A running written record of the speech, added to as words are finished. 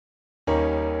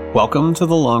Welcome to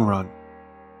The Long Run.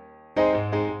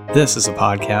 This is a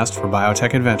podcast for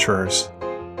biotech adventurers.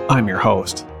 I'm your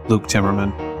host, Luke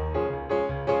Timmerman.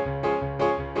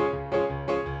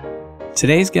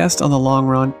 Today's guest on The Long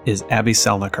Run is Abbie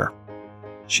Celniker.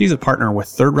 She's a partner with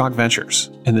Third Rock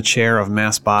Ventures and the chair of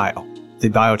MassBio, the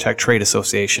biotech trade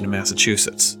association in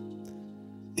Massachusetts.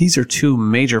 These are two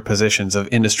major positions of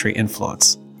industry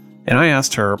influence, and I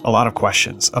asked her a lot of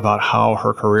questions about how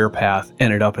her career path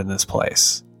ended up in this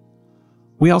place.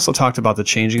 We also talked about the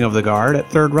changing of the guard at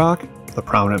Third Rock, the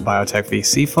prominent biotech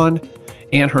VC fund,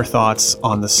 and her thoughts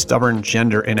on the stubborn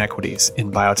gender inequities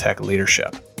in biotech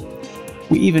leadership.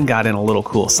 We even got in a little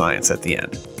cool science at the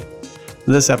end.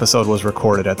 This episode was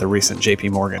recorded at the recent J.P.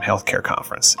 Morgan Healthcare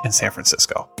Conference in San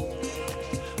Francisco.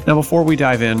 Now, before we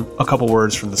dive in, a couple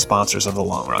words from the sponsors of The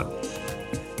Long Run.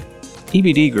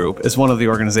 EBD Group is one of the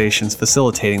organizations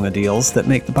facilitating the deals that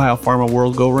make the biopharma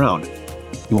world go round.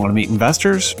 You want to meet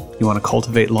investors? You want to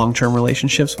cultivate long-term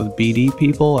relationships with BD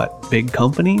people at big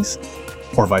companies?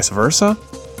 Or vice versa?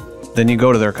 Then you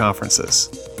go to their conferences.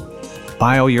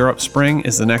 Bio Europe Spring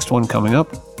is the next one coming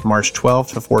up, March 12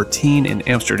 to 14 in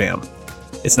Amsterdam.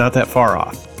 It's not that far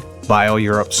off. Bio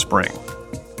Europe Spring.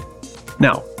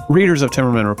 Now, readers of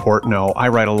Timmerman Report know I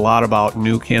write a lot about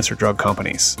new cancer drug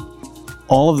companies.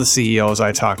 All of the CEOs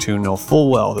I talk to know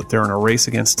full well that they're in a race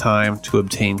against time to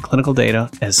obtain clinical data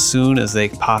as soon as they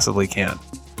possibly can.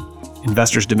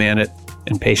 Investors demand it,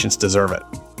 and patients deserve it.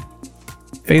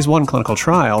 Phase 1 clinical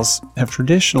trials have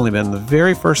traditionally been the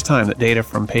very first time that data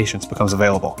from patients becomes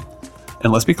available.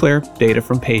 And let's be clear, data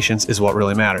from patients is what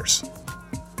really matters.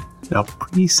 Now,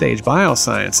 Presage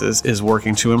Biosciences is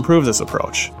working to improve this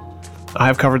approach. I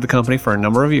have covered the company for a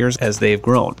number of years as they've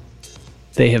grown.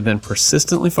 They have been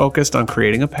persistently focused on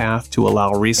creating a path to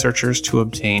allow researchers to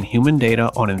obtain human data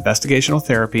on investigational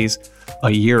therapies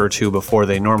a year or two before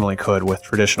they normally could with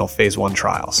traditional phase 1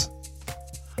 trials.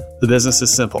 The business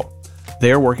is simple.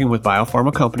 They are working with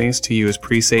biopharma companies to use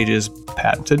Presage's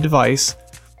patented device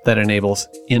that enables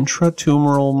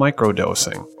intratumoral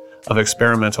microdosing of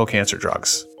experimental cancer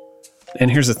drugs. And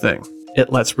here's the thing.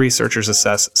 It lets researchers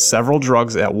assess several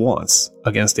drugs at once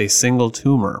against a single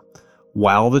tumor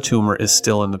while the tumor is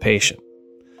still in the patient.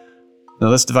 Now,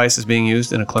 this device is being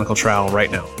used in a clinical trial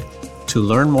right now. To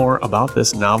learn more about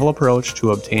this novel approach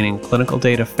to obtaining clinical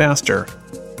data faster,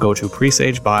 go to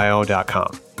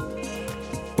presagebio.com.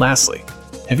 Lastly,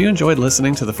 have you enjoyed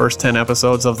listening to the first 10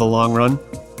 episodes of The Long Run?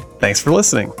 Thanks for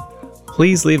listening.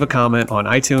 Please leave a comment on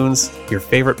iTunes, your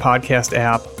favorite podcast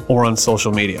app, or on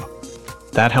social media.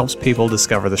 That helps people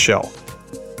discover the show.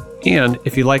 And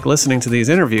if you like listening to these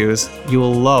interviews, you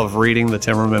will love reading the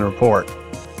Timmerman Report.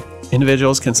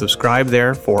 Individuals can subscribe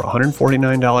there for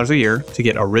 $149 a year to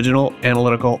get original,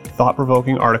 analytical,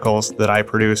 thought-provoking articles that I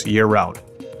produce year-round.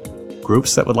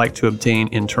 Groups that would like to obtain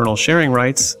internal sharing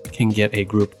rights can get a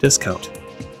group discount.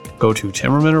 Go to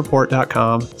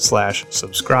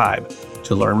timmermanreport.com/subscribe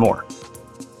to learn more.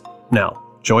 Now,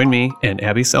 join me and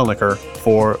Abbie Celniker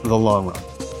for The Long Run.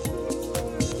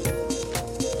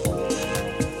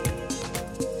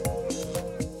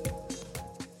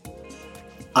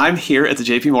 I'm here at the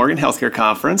J.P. Morgan Healthcare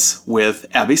Conference with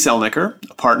Abbie Celniker,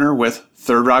 a partner with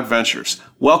Third Rock Ventures.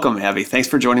 Welcome, Abbie. Thanks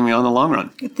for joining me on The Long Run.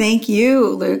 Thank you,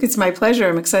 Luke. It's my pleasure.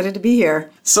 I'm excited to be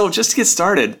here. So just to get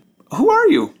started, who are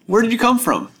you? Where did you come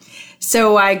from?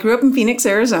 So I grew up in Phoenix,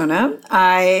 Arizona.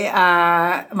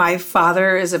 My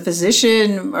father is a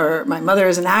physician, or my mother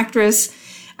is an actress.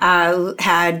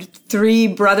 Had 3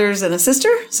 brothers and a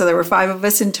sister, so there were 5 of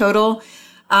us in total.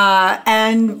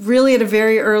 And really at a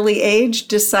very early age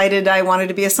decided I wanted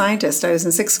to be a scientist. I was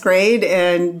in 6th grade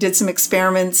and did some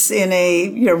experiments in a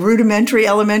rudimentary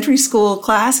elementary school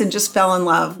class and just fell in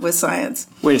love with science.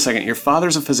 Wait a second. Your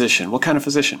father's a physician. What kind of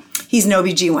physician? He's an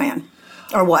OBGYN.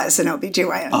 Or was an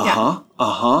OBGYN.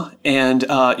 And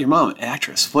your mom,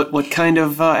 actress. What kind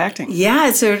of acting? Yeah,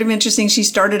 it's sort of interesting. She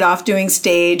started off doing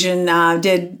stage and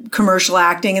did commercial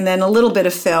acting and then a little bit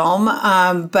of film.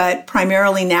 But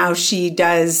primarily now she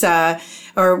does,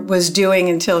 or was doing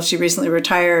until she recently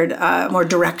retired, more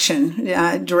directing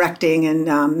and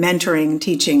mentoring,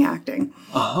 teaching acting.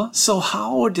 So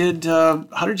how did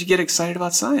you get excited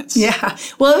about science? Yeah.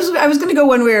 Well, I was going to go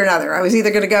one way or another. I was either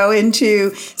going to go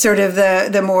into sort of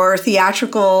the more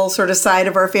theatrical sort of side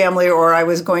of our family, or I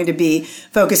was going to be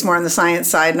focused more on the science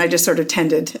side. And I just sort of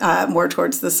tended more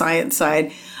towards the science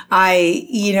side.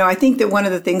 I think that one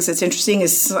of the things that's interesting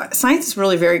is science is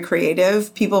really very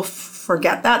creative. People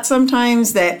forget that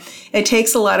sometimes, that it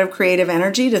takes a lot of creative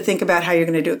energy to think about how you're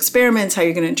going to do experiments, how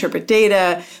you're going to interpret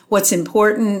data, what's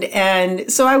important. And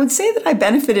so I would say that I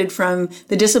benefited from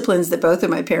the disciplines that both of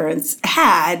my parents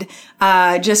had,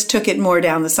 just took it more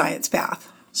down the science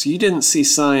path. So you didn't see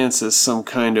science as some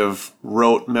kind of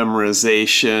rote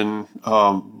memorization,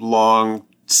 long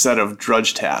set of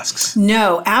drudge tasks?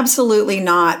 No, absolutely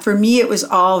not. For me, it was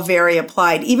all very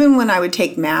applied. Even when I would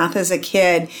take math as a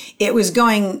kid, it was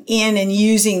going in and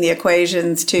using the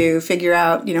equations to figure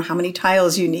out, how many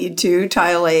tiles you need to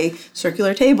tile a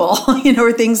circular table,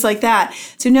 or things like that.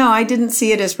 So no, I didn't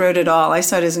see it as rote at all. I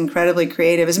saw it as incredibly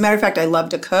creative. As a matter of fact, I love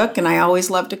to cook, and I always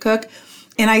loved to cook.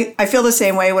 And I feel the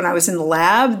same way when I was in the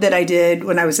lab that I did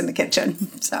when I was in the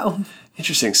kitchen. So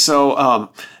interesting.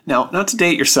 So now, not to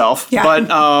date yourself, but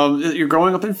you're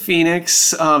growing up in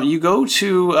Phoenix. You go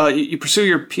to you pursue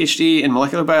your PhD in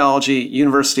molecular biology,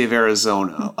 University of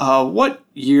Arizona. What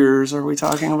years are we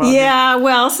talking about? Yeah,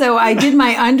 well, so I did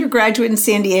my undergraduate in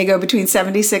San Diego between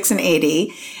 76 and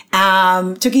 80.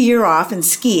 Took a year off and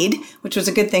skied, which was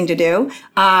a good thing to do.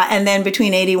 And then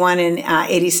between 81 and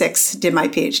 86, did my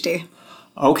PhD.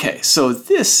 Okay, so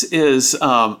this is,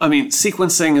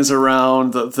 sequencing is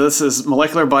around, this is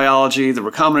molecular biology, the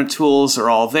recombinant tools are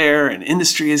all there, and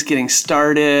industry is getting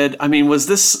started.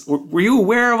 Were you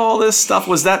aware of all this stuff?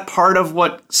 Was that part of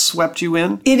what swept you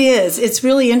in? It is. It's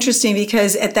really interesting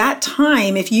because at that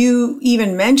time, if you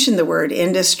even mentioned the word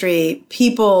industry,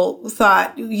 people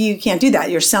thought you can't do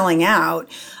that, you're selling out.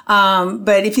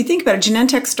 But if you think about it,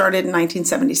 Genentech started in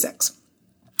 1976.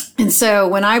 And so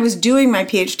when I was doing my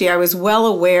PhD, I was well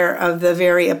aware of the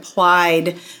very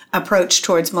applied approach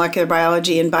towards molecular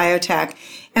biology and biotech,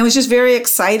 and was just very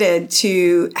excited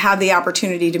to have the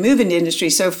opportunity to move into industry.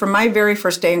 So from my very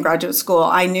first day in graduate school,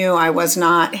 I knew I was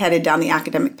not headed down the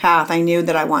academic path. I knew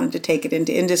that I wanted to take it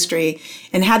into industry,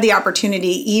 and had the opportunity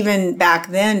even back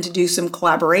then to do some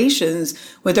collaborations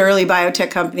with early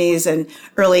biotech companies and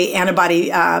early antibody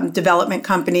development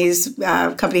companies,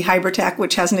 company Hybridtech,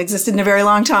 which hasn't existed in a very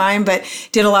long time, but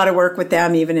did a lot of work with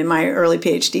them even in my early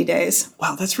PhD days.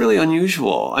 Wow, that's really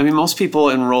unusual. I mean, most people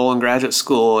enroll in graduate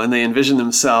school and they envision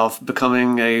themselves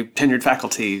becoming a tenured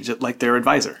faculty, just like their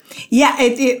advisor. Yeah,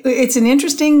 it's an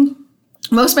interesting,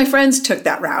 most of my friends took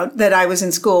that route that I was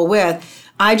in school with.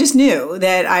 I just knew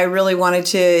that I really wanted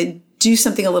to do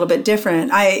something a little bit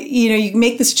different. You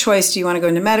make this choice. Do you want to go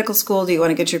into medical school? Do you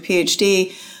want to get your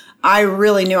PhD? I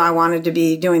really knew I wanted to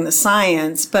be doing the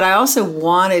science, but I also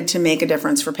wanted to make a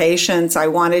difference for patients. I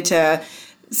wanted to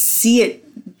see it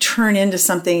turn into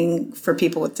something for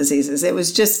people with diseases. It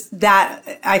was just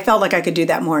that I felt like I could do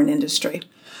that more in industry.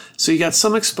 So you got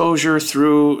some exposure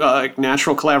through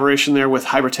natural collaboration there with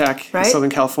Hybridtech in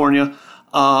Southern California.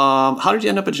 How did you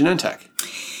end up at Genentech?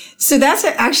 So that's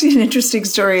actually an interesting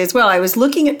story as well. I was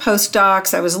looking at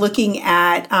postdocs. I was looking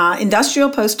at industrial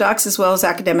postdocs as well as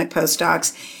academic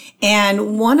postdocs.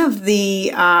 And one of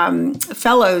the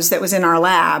fellows that was in our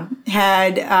lab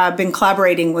had been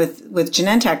collaborating with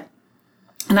Genentech,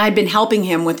 and I'd been helping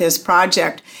him with his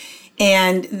project.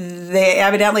 And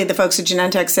evidently the folks at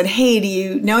Genentech said, hey, do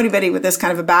you know anybody with this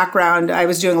kind of a background? I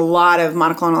was doing a lot of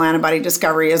monoclonal antibody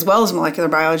discovery as well as molecular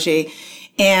biology.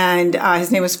 And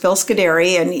his name was Phil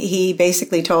Scuderi, and he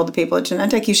basically told the people at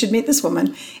Genentech, you should meet this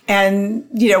woman. And,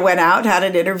 went out, had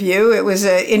an interview. It was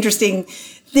an interesting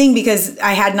thing because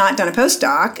I had not done a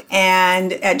postdoc,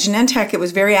 and at Genentech, it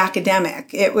was very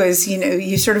academic. It was,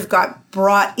 you sort of got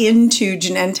brought into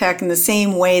Genentech in the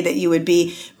same way that you would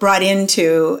be brought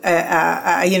into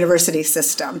a university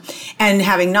system. And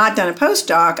having not done a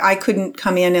postdoc, I couldn't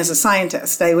come in as a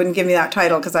scientist. They wouldn't give me that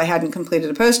title because I hadn't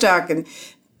completed a postdoc, and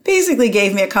basically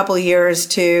gave me a couple years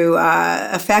to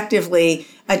effectively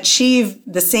achieve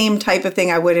the same type of thing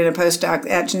I would in a postdoc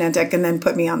at Genentech, and then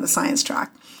put me on the science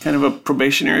track. Kind of a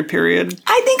probationary period?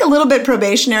 I think a little bit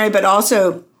probationary, but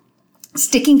also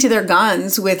sticking to their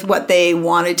guns with what they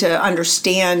wanted to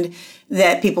understand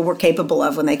that people were capable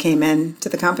of when they came into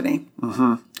the company.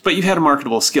 Mm-hmm. But you had a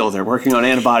marketable skill there, working on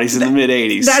antibodies in the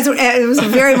mid-'80s. It was a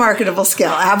very marketable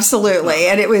skill, absolutely.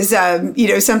 And it was,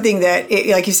 something that,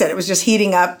 like you said, it was just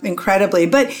heating up incredibly.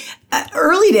 But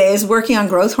early days, working on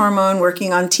growth hormone,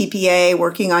 working on TPA,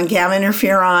 working on gamma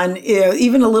interferon,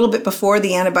 even a little bit before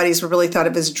the antibodies were really thought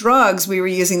of as drugs, we were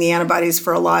using the antibodies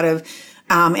for a lot of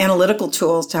analytical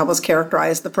tools to help us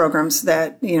characterize the programs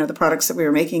that, the products that we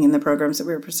were making and the programs that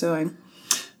we were pursuing.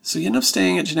 So you end up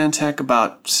staying at Genentech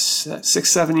about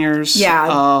 6-7 years.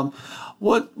 Yeah.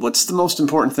 What's the most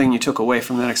important thing you took away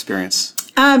from that experience?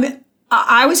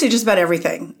 I would say just about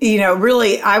everything.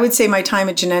 Really, I would say my time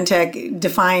at Genentech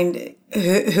defined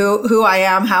who I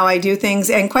am, how I do things,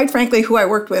 and quite frankly, who I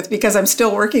worked with, because I'm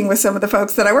still working with some of the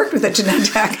folks that I worked with at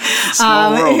Genentech.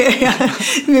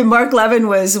 Mark Levin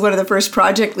was one of the first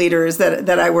project leaders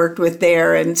that I worked with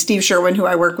there, and Steve Sherwin, who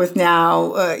I work with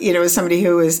now, is somebody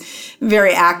who was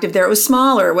very active there. It was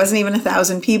smaller; it wasn't even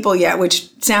 1,000 people yet, which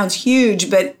sounds huge,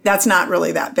 but that's not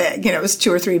really that big. It was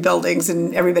 2 or 3 buildings,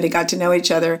 and everybody got to know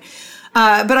each other.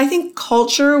 But I think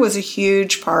culture was a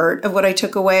huge part of what I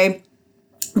took away.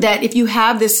 That if you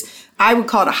have this, I would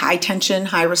call it a high tension,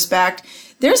 high respect,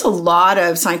 there's a lot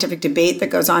of scientific debate that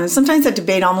goes on. And sometimes that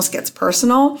debate almost gets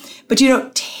personal, but you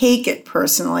don't take it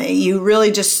personally. You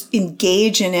really just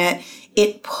engage in it.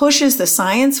 It pushes the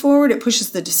science forward. It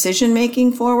pushes the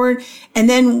decision-making forward. And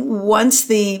then once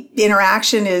the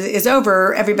interaction is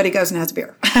over, everybody goes and has a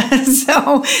beer.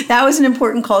 So that was an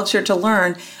important culture to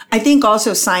learn. I think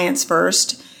also science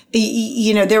first.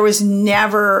 There was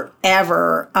never,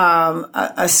 ever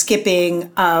a skipping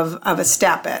of a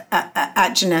step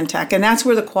at Genentech. And that's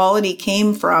where the quality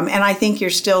came from. And I think you're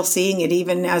still seeing it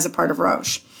even as a part of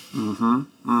Roche. Mm-hmm.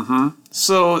 Mm-hmm.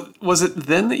 So was it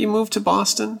then that you moved to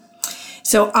Boston?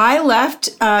 So I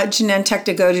left Genentech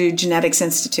to go to Genetics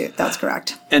Institute. That's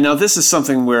correct. And now this is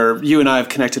something where you and I have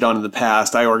connected on in the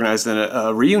past. I organized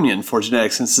a reunion for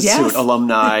Genetics Institute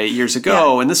alumni years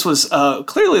ago. Yeah. And this was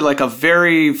clearly like a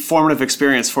very formative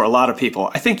experience for a lot of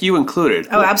people. I think you included.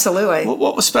 Oh, absolutely.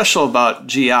 What was special about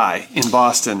GI in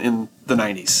Boston in the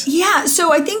 90s? Yeah,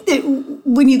 so I think that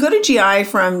when you go to GI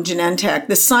from Genentech,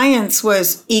 the science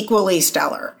was equally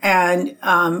stellar. And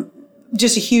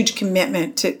just a huge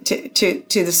commitment to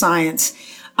the science.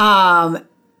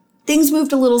 Things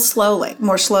moved a little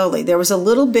more slowly. There was a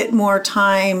little bit more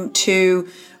time to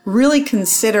really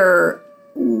consider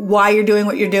why you're doing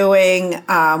what you're doing,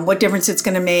 what difference it's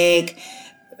going to make.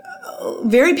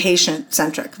 Very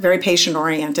patient-centric, very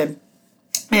patient-oriented.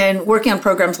 And working on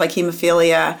programs like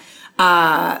hemophilia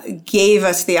gave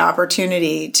us the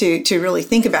opportunity to really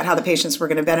think about how the patients were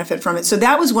going to benefit from it. So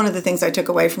that was one of the things I took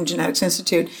away from Genetics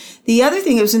Institute. The other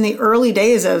thing, it was in the early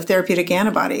days of therapeutic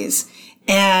antibodies.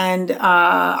 And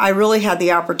I really had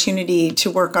the opportunity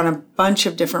to work on a bunch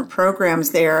of different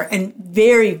programs there, and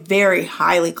very, very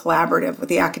highly collaborative with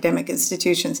the academic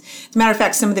institutions. As a matter of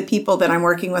fact, some of the people that I'm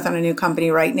working with on a new company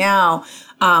right now,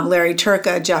 Larry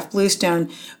Turka, Jeff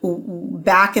Bluestone,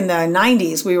 back in the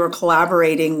 90s, we were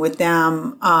collaborating with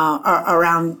them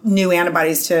around new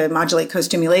antibodies to modulate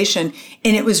co-stimulation,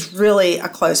 and it was really a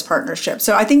close partnership.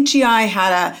 So I think GI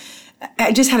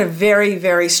just had a very,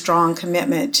 very strong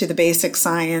commitment to the basic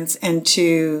science and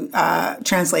to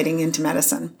translating into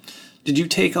medicine. Did you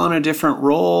take on a different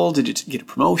role? Did you get a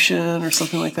promotion or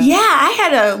something like that? Yeah, I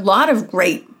had a lot of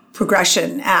great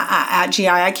progression at GI.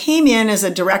 I came in as a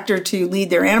director to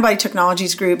lead their antibody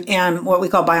technologies group and what we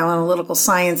call bioanalytical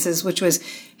sciences, which was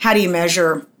how do you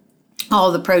measure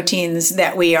all the proteins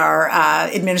that we are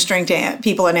administering to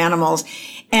people and animals.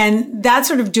 And that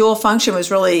sort of dual function was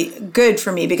really good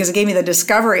for me because it gave me the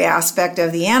discovery aspect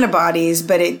of the antibodies,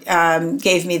 but it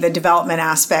gave me the development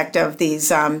aspect of these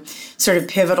sort of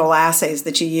pivotal assays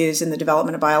that you use in the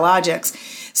development of biologics.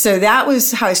 So that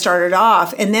was how I started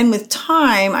off. And then with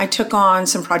time, I took on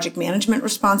some project management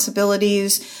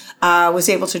responsibilities, was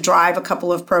able to drive a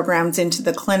couple of programs into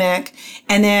the clinic.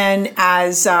 And then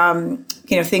as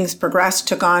things progressed,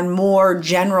 took on more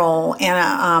general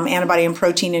antibody and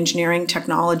protein engineering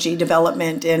technology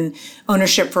development and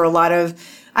ownership for a lot of,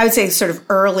 I would say, sort of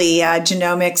early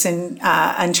genomics and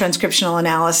transcriptional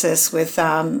analysis with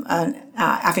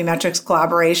Affymetrix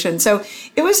collaboration. So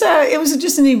it was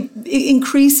just an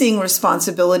increasing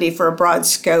responsibility for a broad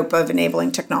scope of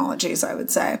enabling technologies, I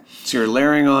would say. So you're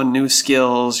layering on new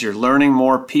skills, you're learning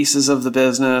more pieces of the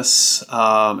business,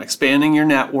 expanding your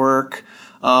network.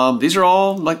 These are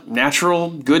all like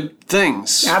natural, good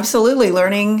things. Absolutely.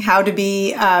 Learning how to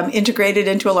be integrated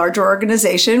into a larger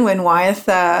organization when Wyeth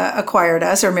acquired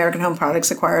us, or American Home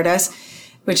Products acquired us,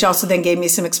 which also then gave me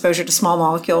some exposure to small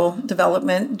molecule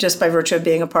development just by virtue of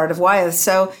being a part of Wyeth.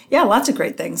 So, yeah, lots of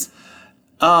great things.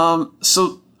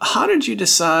 So how did you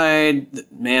decide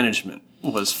that management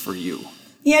was for you?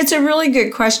 Yeah, it's a really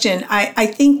good question. I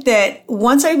think that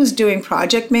once I was doing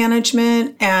project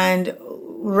management and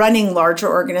running larger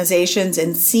organizations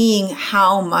and seeing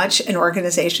how much an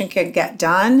organization can get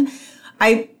done,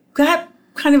 I got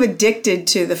kind of addicted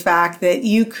to the fact that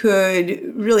you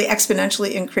could really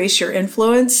exponentially increase your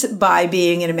influence by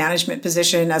being in a management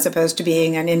position as opposed to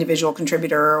being an individual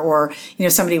contributor or,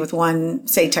 somebody with one,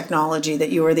 say, technology that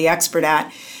you were the expert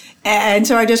at. And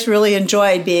so I just really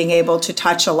enjoyed being able to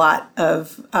touch a lot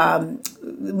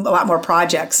more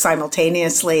projects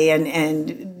simultaneously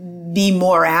and be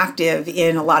more active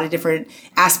in a lot of different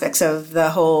aspects of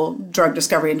the whole drug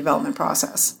discovery and development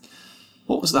process.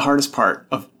 What was the hardest part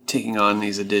of taking on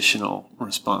these additional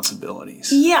responsibilities?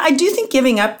 Yeah, I do think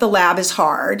giving up the lab is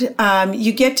hard.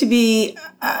 You get to be,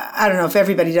 I don't know if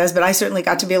everybody does, but I certainly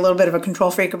got to be a little bit of a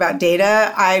control freak about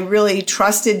data. I really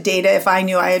trusted data if I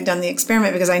knew I had done the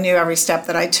experiment because I knew every step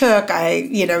that I took. I,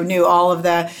 knew all of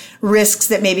the risks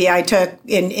that maybe I took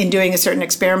in doing a certain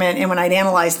experiment. And when I'd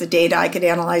analyze the data, I could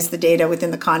analyze the data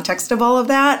within the context of all of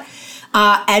that.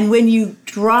 And when you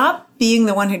drop being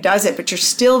the one who does it, but you're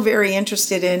still very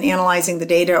interested in analyzing the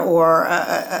data or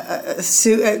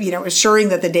assuring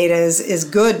that the data is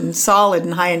good and solid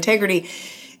and high integrity,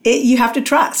 you have to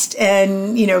trust.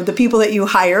 And, the people that you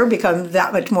hire become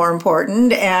that much more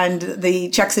important. And the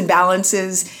checks and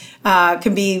balances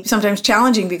can be sometimes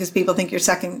challenging because people think you're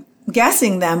second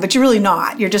guessing them, but you're really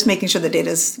not. You're just making sure the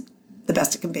data is the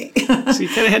best it can be. So you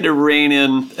kind of had to rein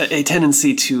in a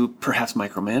tendency to perhaps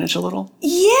micromanage a little?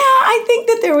 Yeah, I think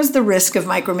that there was the risk of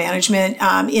micromanagement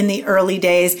in the early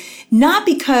days, not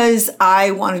because I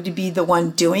wanted to be the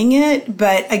one doing it,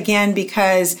 but again,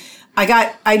 because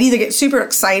I'd either get super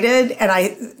excited and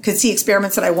I could see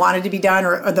experiments that I wanted to be done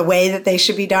or the way that they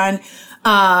should be done,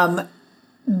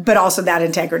 but also that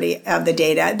integrity of the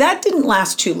data. That didn't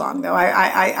last too long, though.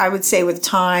 I would say with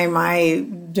time, I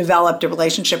developed a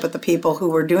relationship with the people who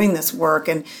were doing this work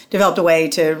and developed a way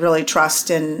to really trust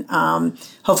and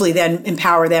hopefully then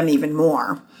empower them even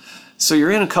more. So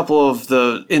you're in a couple of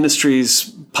the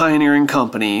industry's pioneering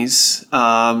companies.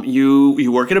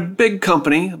 You work at a big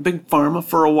company, a big pharma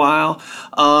for a while.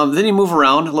 Then you move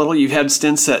around a little. You've had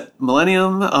stints at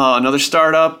Millennium, another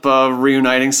startup,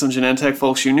 reuniting some Genentech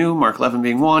folks you knew, Mark Levin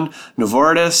being one,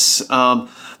 Novartis.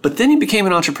 But then you became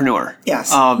an entrepreneur. Yes.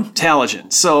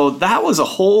 Taligent. So that was a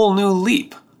whole new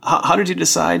leap. How did you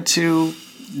decide to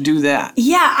do that?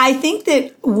 Yeah, I think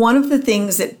that one of the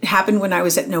things that happened when I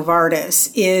was at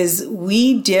Novartis is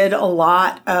we did a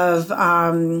lot of,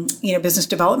 business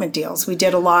development deals. We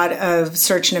did a lot of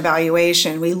search and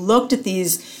evaluation. We looked at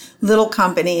these little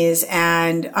companies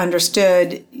and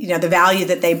understood, the value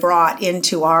that they brought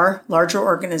into our larger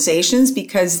organizations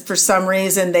because for some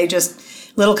reason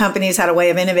little companies had a way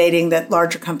of innovating that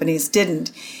larger companies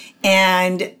didn't.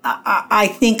 And I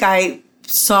think I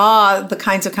saw the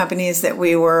kinds of companies that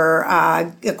we were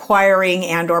acquiring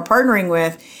and or partnering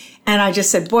with. And I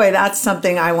just said, boy, that's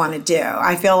something I want to do.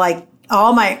 I feel like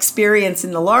all my experience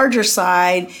in the larger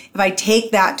side, if I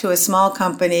take that to a small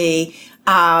company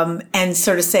and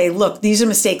sort of say, look, these are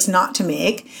mistakes not to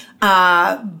make,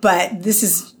 but this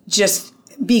is just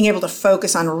being able to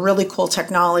focus on really cool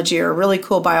technology or really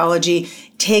cool biology,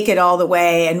 take it all the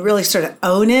way and really sort of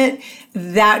own it,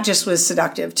 that just was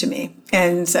seductive to me.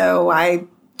 And so I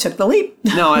took the leap.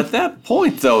 Now, at that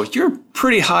point, though, you're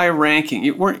pretty high ranking.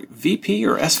 You weren't VP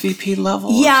or SVP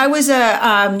level? Yeah, I was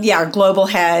a global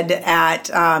head at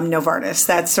Novartis.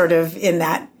 That's sort of in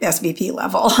that SVP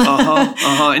level.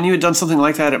 And you had done something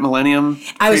like that at Millennium?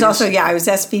 I was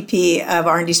SVP of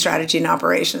R&D strategy and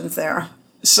operations there.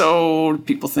 So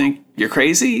people think you're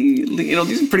crazy?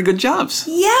 These are pretty good jobs.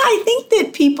 Yeah, I think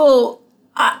that people,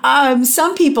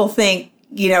 some people think,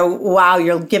 wow,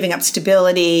 you're giving up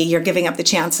stability, you're giving up the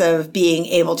chance of being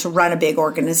able to run a big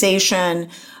organization.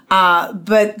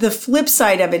 But the flip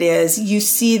side of it is you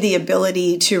see the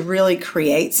ability to really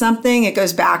create something. It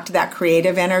goes back to that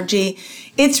creative energy.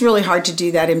 It's really hard to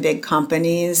do that in big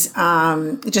companies,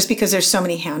 just because there's so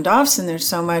many handoffs and there's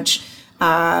so much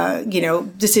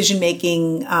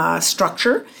decision-making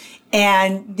structure.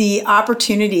 And the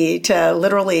opportunity to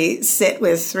literally sit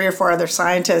with 3 or 4 other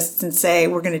scientists and say,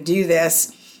 we're going to do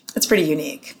this, it's pretty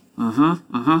unique.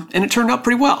 And it turned out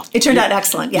pretty well. It turned out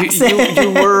excellent, yes.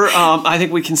 You were, I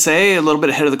think we can say, a little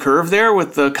bit ahead of the curve there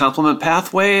with the complement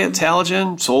pathway at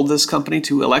Taligent, sold this company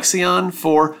to Alexion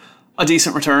for a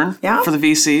decent return for the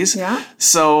VCs. Yeah.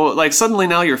 So, suddenly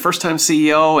now you're first-time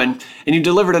CEO and you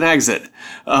delivered an exit.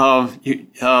 So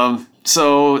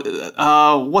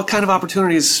what kind of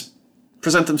opportunities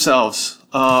present themselves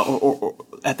or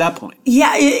at that point?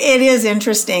 Yeah, it is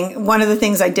interesting. One of the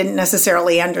things I didn't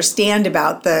necessarily understand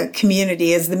about the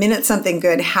community is the minute something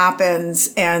good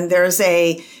happens and there's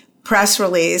a press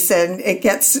release and it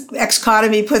gets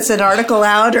Economy puts an article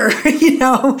out or,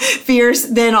 Fierce,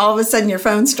 then all of a sudden your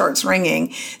phone starts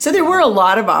ringing. So there were a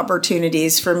lot of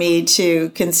opportunities for me to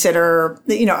consider,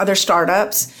 other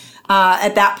startups.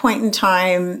 At that point in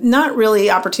time, not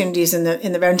really opportunities in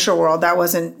the venture world. That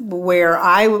wasn't where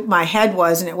my head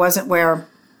was, and it wasn't where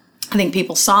I think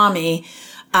people saw me.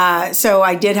 So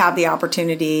I did have the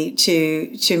opportunity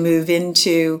to move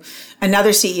into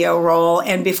another CEO role.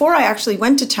 And before I actually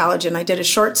went to Talengen, I did a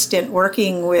short stint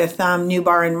working with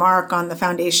Newbar and Mark on the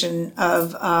foundation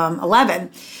of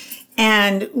 11,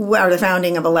 or the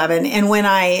founding of 11. And when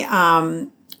I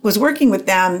was working with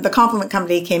them, the Compliment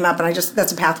Company came up, and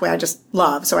that's a pathway I just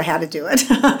love, so I had to do it.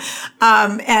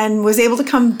 And was able to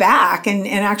come back and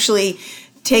actually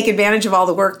take advantage of all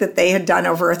the work that they had done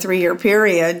over a 3-year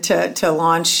period to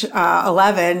launch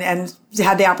 11, and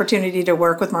had the opportunity to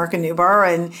work with Mark and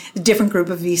Newbar and a different group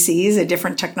of VCs, a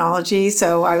different technology.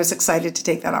 So I was excited to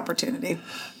take that opportunity.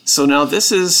 So now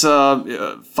this is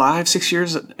 5-6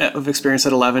 years of experience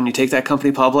at 11. You take that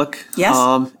company public. Yes.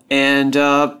 And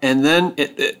then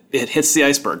it hits the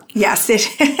iceberg. Yes,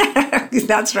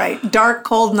 that's right. Dark,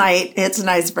 cold night hits an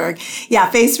iceberg. Yeah,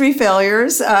 phase 3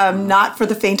 failures, not for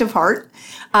the faint of heart.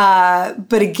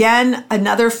 But again,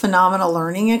 another phenomenal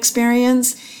learning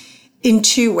experience in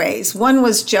 2 ways. One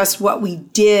was just what we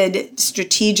did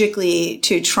strategically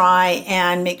to try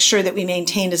and make sure that we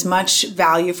maintained as much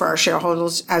value for our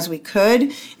shareholders as we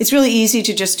could. It's really easy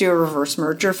to just do a reverse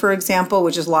merger, for example,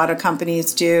 which is a lot of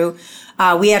companies do.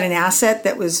 We had an asset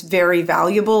that was very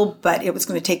valuable, but it was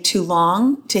going to take too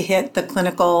long to hit the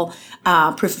clinical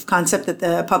proof of concept that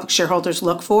the public shareholders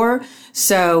look for.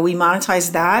 So we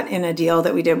monetized that in a deal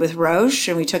that we did with Roche,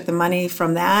 and we took the money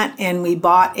from that and we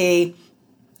bought a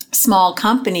small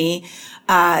company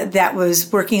that was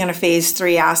working on a phase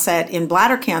 3 asset in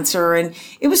bladder cancer. And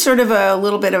it was sort of a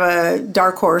little bit of a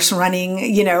dark horse running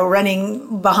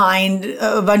behind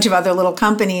a bunch of other little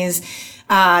companies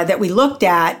that we looked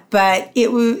at, but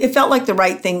it felt like the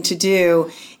right thing to do.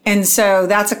 And so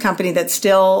that's a company that's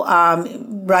still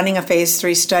running a phase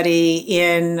 3 study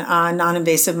in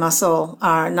non-muscle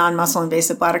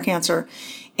invasive bladder cancer.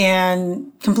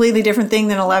 And completely different thing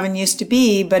than 11 used to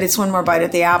be, but it's one more bite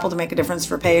at the apple to make a difference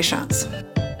for patients.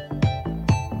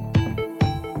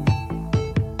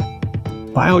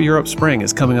 Bio Europe Spring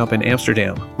is coming up in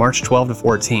Amsterdam, March 12 to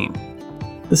 14.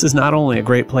 This is not only a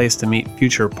great place to meet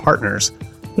future partners,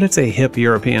 but it's a hip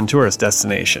European tourist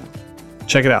destination.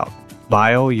 Check it out,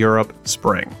 Bio Europe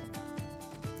Spring.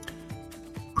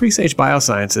 Presage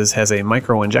Biosciences has a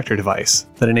microinjector device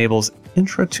that enables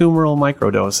intratumoral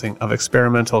microdosing of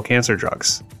experimental cancer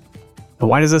drugs. And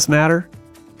why does this matter?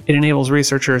 It enables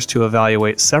researchers to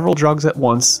evaluate several drugs at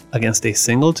once against a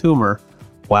single tumor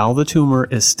while the tumor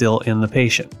is still in the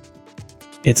patient.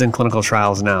 It's in clinical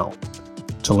trials now.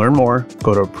 To learn more,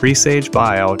 go to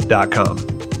presagebio.com.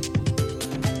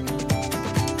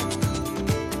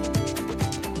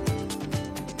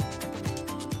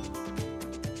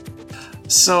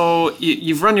 So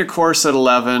you've run your course at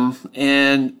 11,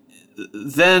 and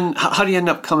then how do you end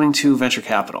up coming to venture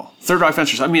capital? Third Rock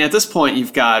Ventures. I mean, at this point,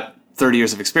 you've got 30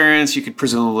 years of experience. You could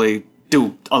presumably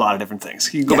do a lot of different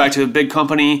things. You could go back to a big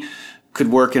company,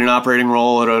 could work in an operating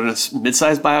role at a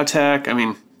mid-sized biotech. I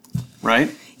mean,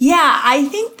 right? Yeah, I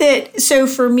think that, so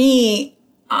for me,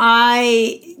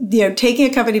 taking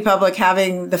a company public,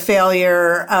 having the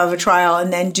failure of a trial,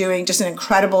 and then doing just an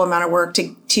incredible amount of work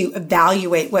to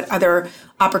evaluate what other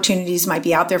opportunities might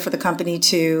be out there for the company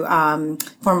to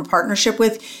form a partnership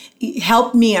with,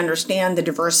 helped me understand the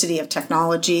diversity of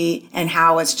technology and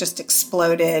how it's just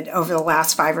exploded over the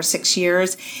last 5 or 6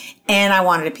 years. And I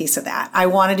wanted a piece of that. I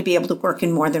wanted to be able to work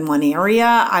in more than one area.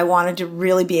 I wanted to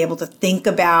really be able to think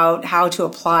about how to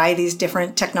apply these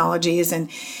different technologies and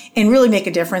really make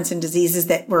a difference in diseases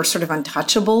that were sort of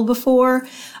untouchable before.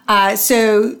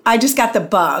 So I just got the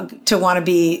bug to want to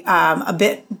be a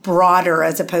bit broader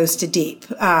as opposed to deep.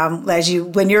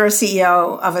 When you're a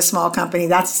CEO of a small company,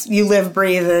 that's, you live,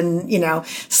 breathe, and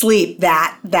sleep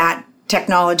that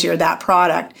technology or that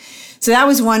product. So that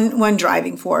was one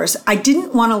driving force. I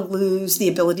didn't want to lose the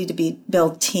ability to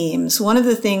build teams. One of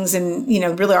the things, and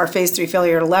really our phase 3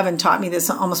 failure at 11 taught me this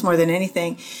almost more than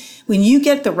anything. When you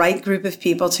get the right group of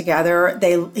people together,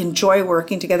 they enjoy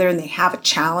working together and they have a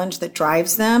challenge that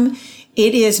drives them.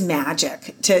 It is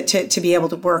magic to be able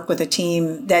to work with a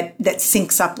team that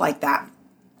syncs up like that.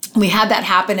 We had that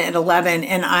happen at 11,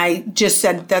 and I just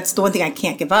said, that's the one thing I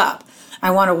can't give up. I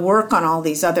want to work on all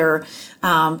these other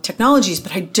technologies,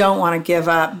 but I don't want to give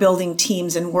up building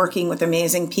teams and working with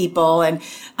amazing people and,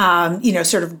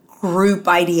 sort of group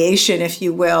ideation, if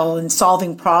you will, and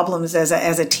solving problems as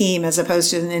a team as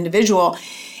opposed to an individual.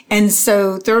 And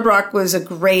so Third Rock was a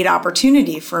great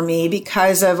opportunity for me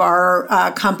because of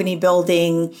our company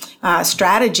building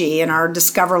strategy and our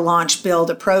discover, launch,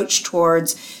 build approach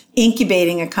towards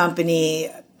incubating a company,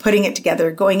 putting it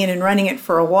together, going in and running it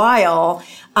for a while,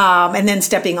 and then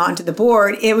stepping onto the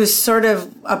board, it was sort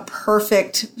of a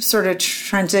perfect sort of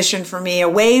transition for me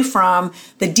away from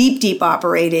the deep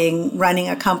operating, running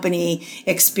a company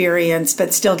experience,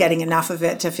 but still getting enough of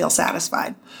it to feel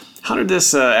satisfied. How did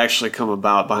this actually come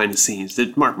about behind the scenes?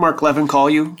 Did Mark Levin call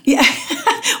you? Yeah.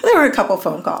 There were a couple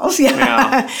phone calls.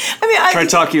 Yeah. I mean, try to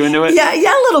talk you into it. Yeah,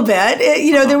 a little bit.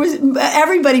 There was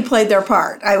everybody played their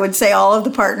part. I would say all of the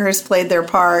partners played their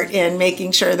part in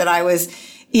making sure that I was,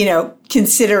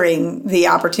 considering the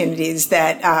opportunities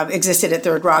that existed at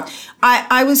Third Rock.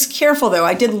 I was careful though.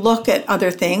 I did look at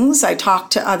other things. I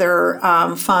talked to other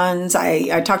funds.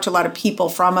 I talked to a lot of people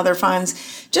from other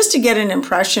funds just to get an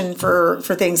impression for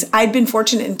things. I'd been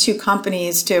fortunate in 2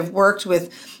 companies to have worked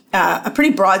with a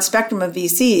pretty broad spectrum of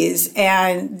VCs,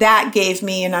 and that gave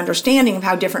me an understanding of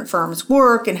how different firms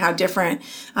work and how different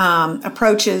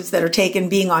approaches that are taken.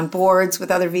 Being on boards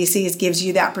with other VCs gives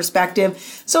you that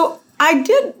perspective. So I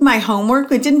did my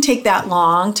homework. It didn't take that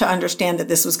long to understand that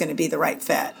this was going to be the right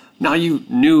fit. Now, you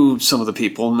knew some of the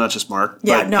people, not just Mark.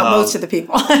 Yeah, but, most of the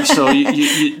people. So,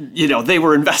 they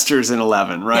were investors in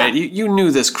 11, right? Yeah. You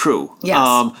knew this crew.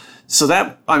 Yes. So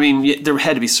that, there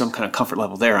had to be some kind of comfort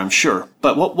level there, I'm sure.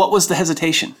 But what was the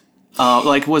hesitation?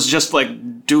 Was just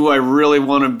like, do I really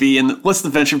want to be in, what's the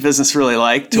venture business really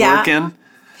like to work in?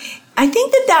 I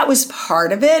think that was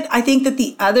part of it. I think that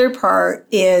the other part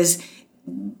is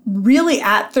really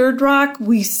at Third Rock,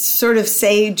 we sort of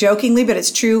say jokingly, but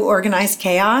it's true, organized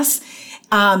chaos.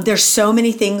 There's so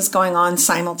many things going on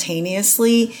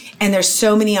simultaneously, and there's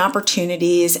so many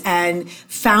opportunities, and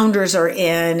founders are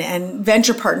in, and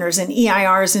venture partners and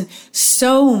EIRs, and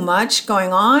so much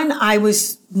going on. I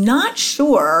was not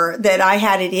sure that I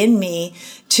had it in me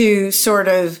to sort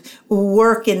of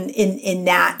work in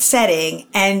that setting.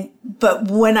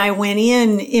 But when I went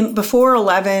in before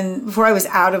I was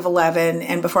out of 11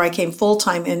 and before I came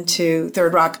full-time into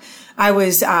Third Rock, I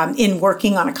was in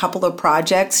working on a couple of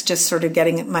projects, just sort of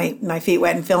getting my feet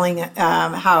wet and feeling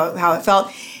how it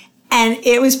felt. And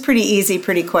it was pretty easy,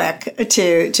 pretty quick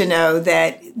to know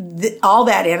that all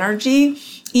that energy,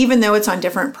 even though it's on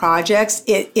different projects,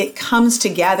 it comes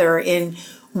together in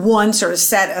one sort of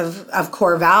set of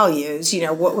core values.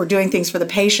 What we're doing things for the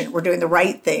patient, we're doing the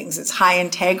right things. It's high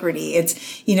integrity.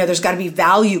 It's, there's got to be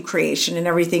value creation in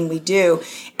everything we do.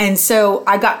 And so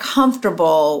I got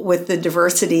comfortable with the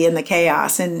diversity and the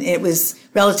chaos, and it was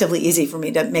relatively easy for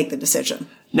me to make the decision.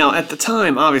 Now, at the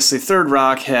time, obviously, Third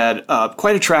Rock had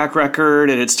quite a track record.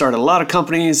 It had started a lot of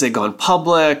companies. They'd gone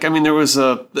public. There was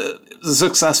a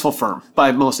successful firm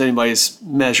by most anybody's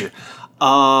measure.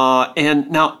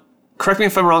 And now, correct me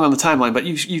if I'm wrong on the timeline, but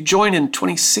you joined in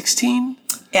 2016?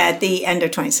 At the end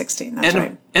of 2016, that's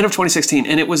right. End of 2016,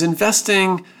 and it was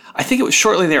investing, I think it was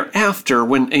shortly thereafter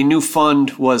when a new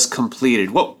fund was completed.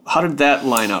 How did that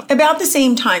line up? About the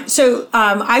same time. So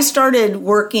I started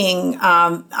working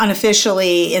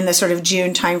unofficially in the sort of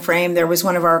June timeframe. There was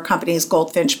one of our companies,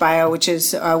 Goldfinch Bio, which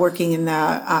is working in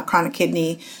the chronic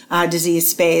kidney disease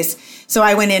space. So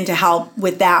I went in to help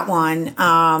with that one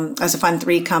as a Fund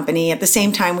 3 company. At the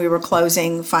same time, we were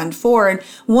closing Fund 4. And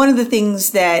one of the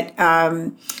things that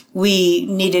we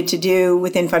needed to do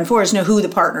within Fund 4 is know who the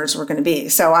partners were going to be.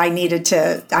 So I needed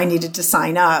to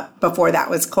sign up before that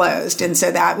was closed. And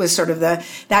so that was sort of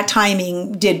that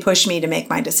timing did push me to make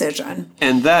my decision.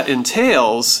 And that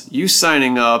entails you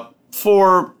signing up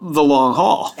for the long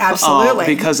haul. Absolutely.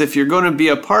 Because if you're going to be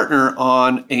a partner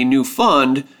on a new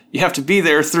fund, you have to be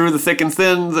there through the thick and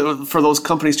thin for those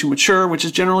companies to mature, which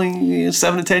is generally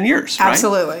 7 to 10 years, right?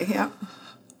 Absolutely, yeah.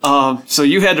 So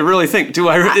you had to really think,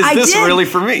 is this really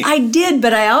for me? I did,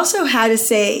 but I also had to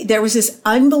say there was this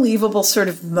unbelievable sort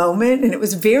of moment, and it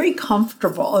was very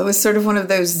comfortable. It was sort of one of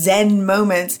those Zen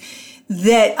moments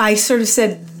that I sort of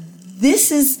said,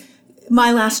 this is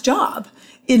my last job.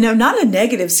 Not a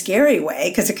negative, scary way,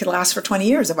 because it could last for 20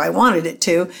 years if I wanted it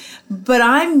to. But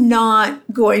I'm not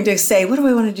going to say, what do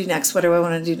I want to do next? What do I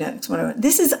want to do next?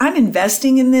 I'm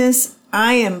investing in this.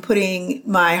 I am putting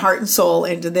my heart and soul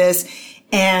into this,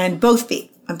 and both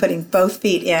feet. I'm putting both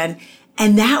feet in.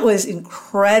 And that was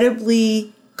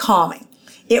incredibly calming.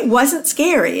 It wasn't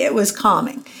scary. It was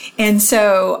calming. And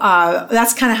so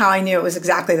that's kind of how I knew it was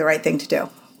exactly the right thing to do.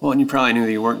 Well, and you probably knew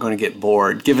that you weren't going to get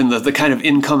bored, given the kind of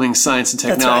incoming science and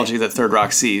technology that Third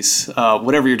Rock sees.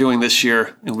 Whatever you're doing this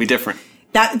year, it'll be different.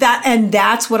 And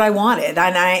that's what I wanted,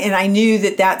 and I knew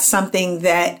that that's something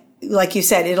that, like you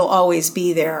said, it'll always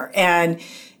be there. And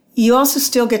you also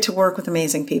still get to work with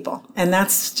amazing people, and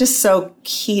that's just so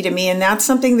key to me. And that's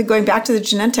something that, going back to the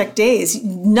Genentech days,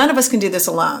 none of us can do this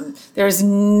alone. There's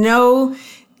no,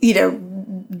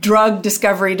 drug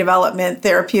discovery, development,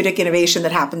 therapeutic innovation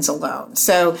that happens alone.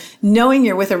 So knowing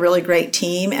you're with a really great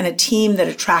team and a team that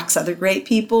attracts other great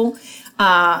people,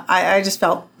 I just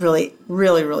felt really,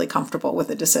 really, really comfortable with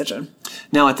the decision.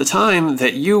 Now, at the time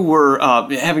that you were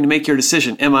having to make your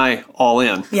decision, am I all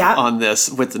in on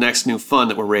this with the next new fund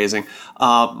that we're raising?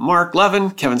 Mark Levin,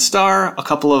 Kevin Starr, a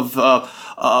couple of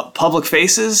public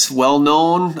faces,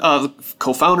 well-known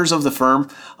co-founders of the firm,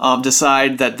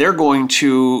 decide that they're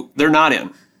not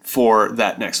in for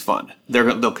that next fund.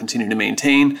 They'll continue to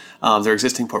maintain their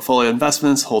existing portfolio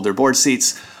investments, hold their board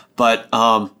seats, but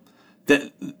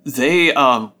they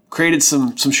created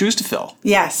some shoes to fill.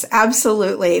 Yes,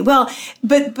 absolutely. Well,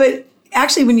 but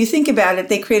actually, when you think about it,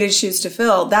 they created shoes to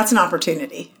fill. That's an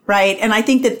opportunity, right? And I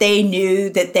think that they knew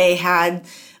that they had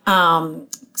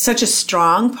such a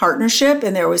strong partnership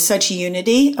and there was such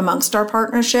unity amongst our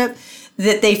partnership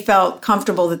that they felt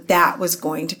comfortable that that was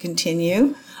going to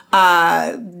continue.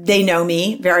 They know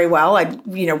me very well. I,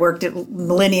 worked at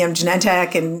Millennium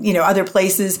Genentech and, other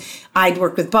places. I'd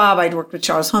worked with Bob. I'd worked with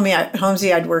Charles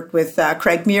Holmesy. I'd worked with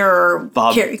Craig Muir.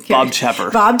 Bob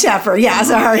Tepper. Bob Tepper. Yeah,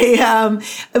 sorry.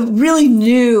 Really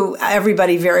knew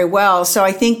everybody very well. So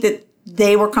I think that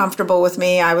they were comfortable with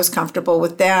me. I was comfortable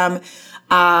with them.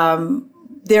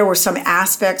 There were some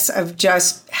aspects of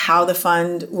just how the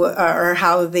fund or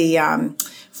how the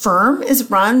firm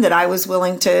is run that I was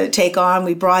willing to take on.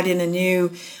 We brought in a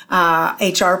new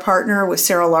HR partner with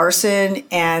Sarah Larson,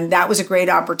 and that was a great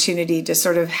opportunity to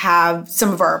sort of have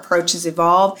some of our approaches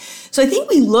evolve. So I think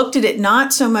we looked at it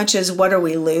not so much as what are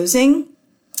we losing,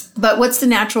 but what's the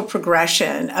natural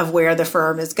progression of where the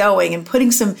firm is going, and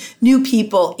putting some new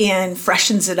people in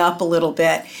freshens it up a little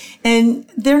bit. And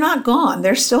they're not gone.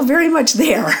 They're still very much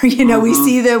there. We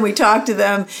see them, we talk to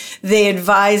them, they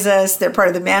advise us, they're part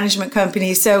of the management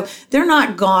company. So they're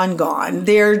not gone.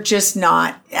 They're just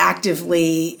not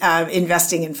actively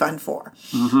investing in Fund 4.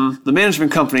 Mm-hmm. The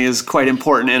management company is quite an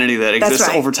important entity that exists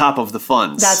over top of the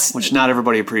funds, which not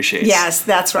everybody appreciates. Yes,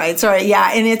 that's right. Sorry, yeah.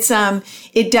 And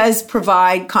it does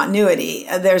provide continuity.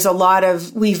 There's a lot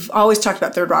of, we've always talked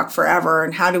about Third Rock forever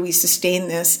and how do we sustain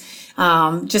this?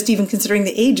 Just even considering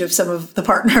the age of some of the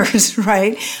partners,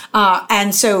 right?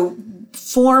 And so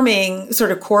forming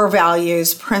sort of core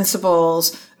values,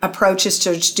 principles, approaches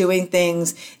to doing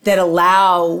things that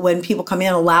allow, when people come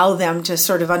in, allow them to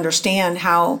sort of understand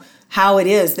how it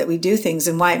is that we do things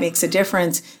and why it makes a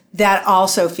difference, that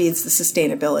also feeds the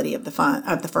sustainability of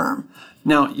the firm.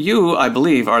 Now, you, I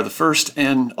believe, are the first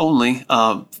and only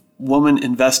woman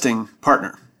investing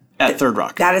partner at Third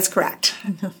Rock. That is correct.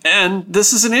 And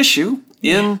this is an issue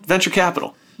in venture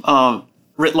capital,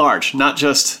 writ large, not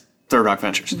just Third Rock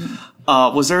Ventures.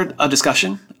 Mm-hmm. Was there a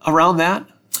discussion around that?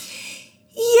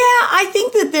 Yeah, I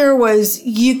think that there was.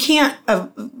 You can't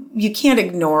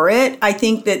ignore it. I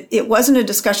think that it wasn't a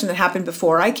discussion that happened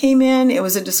before I came in. It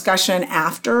was a discussion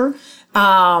after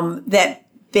that.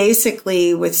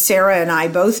 Basically, with Sarah and I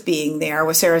both being there,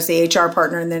 with Sarah as the HR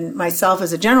partner and then myself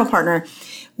as a general partner,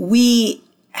 we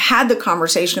had the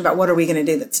conversation about what are we going to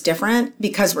do that's different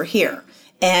because we're here.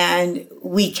 And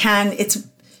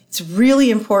it's really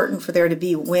important for there to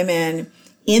be women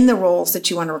in the roles that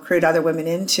you want to recruit other women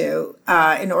into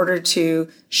in order to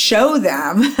show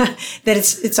them that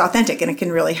it's authentic and it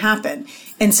can really happen.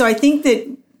 And so I think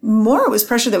that more it was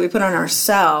pressure that we put on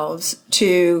ourselves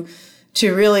to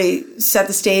really set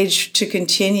the stage to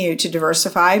continue to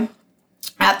diversify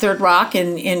at Third Rock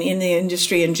and in the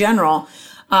industry in general,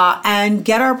 and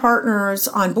get our partners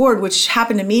on board, which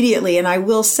happened immediately. And I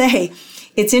will say,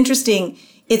 it's interesting.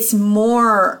 It's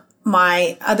more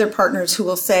my other partners who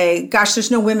will say, gosh, there's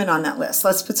no women on that list.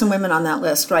 Let's put some women on that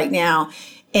list right now.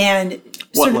 And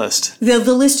what list? The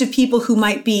list of people who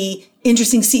might be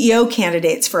interesting CEO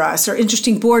candidates for us, or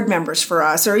interesting board members for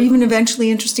us, or even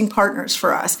eventually interesting partners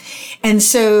for us. And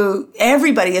so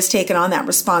everybody has taken on that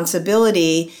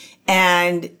responsibility,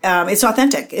 and it's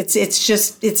authentic.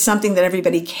 It's something that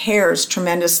everybody cares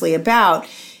tremendously about.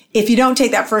 If you don't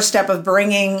take that first step of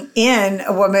bringing in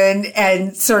a woman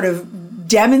and sort of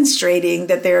demonstrating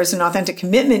that there's an authentic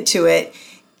commitment to it,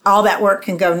 all that work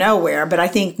can go nowhere. But I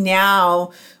think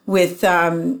now with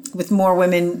more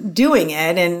women doing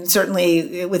it, and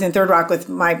certainly within Third Rock with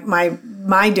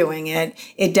my doing it,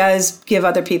 it does give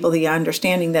other people the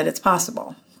understanding that it's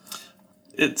possible.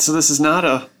 So this is not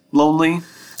a lonely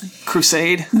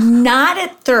crusade? Not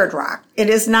at Third Rock. It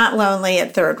is not lonely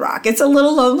at Third Rock. It's a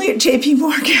little lonely at JP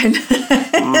Morgan.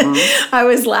 Mm-hmm. I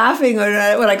was laughing when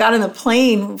I got on the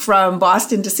plane from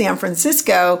Boston to San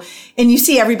Francisco, and you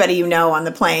see everybody you know on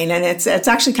the plane, and it's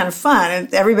actually kind of fun.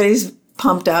 Everybody's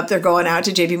pumped up. They're going out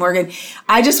to JP Morgan.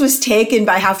 I just was taken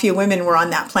by how few women were on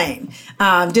that plane,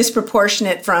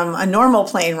 disproportionate from a normal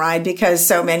plane ride because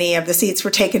so many of the seats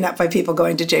were taken up by people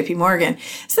going to JP Morgan.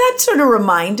 So that sort of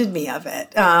reminded me of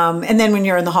it. And then when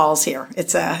you're in the halls here,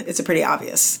 it's a pretty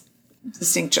obvious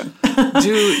distinction.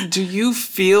 Do you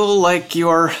feel like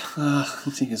you're, I'm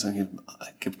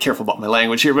careful about my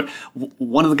language here, but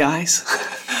one of the guys?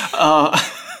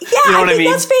 Yeah, you know I what think I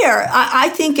mean? that's fair. I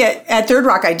think at Third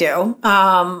Rock I do.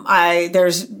 I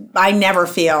never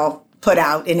feel put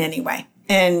out in any way.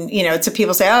 And, it's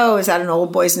people say, oh, is that an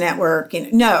old boys network?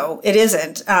 No, it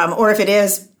isn't. Or if it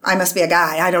is, I must be a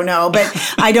guy. I don't know.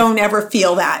 But I don't ever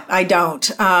feel that. I don't.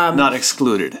 Not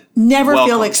excluded. Never Welcome.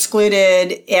 feel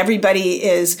excluded.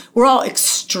 We're all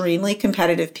extremely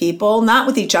competitive people, not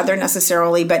with each other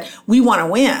necessarily, but we want to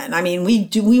win. I mean,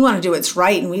 we want to do what's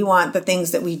right and we want the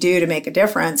things that we do to make a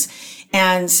difference.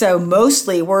 And so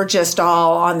mostly we're just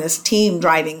all on this team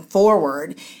driving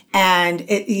forward. And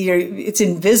it's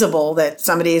invisible that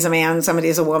somebody is a man, somebody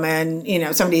is a woman,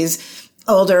 somebody's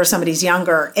older, somebody's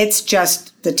younger. It's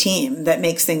just the team that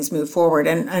makes things move forward.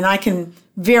 And I can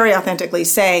very authentically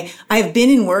say I've been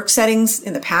in work settings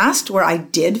in the past where I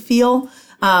did feel,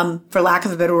 for lack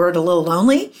of a better word, a little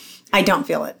lonely. I don't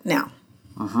feel it now.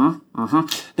 Now,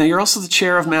 you're also the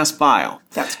chair of Mass Bio.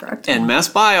 That's correct. And Mass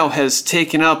Bio has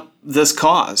taken up this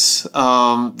cause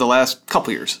the last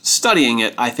couple years, studying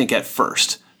it, I think, at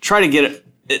first. Try to get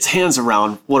its hands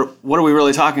around what are we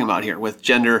really talking about here with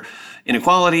gender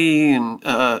inequality and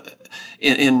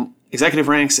in executive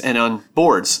ranks and on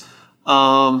boards.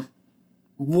 What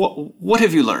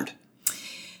have you learned?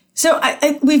 So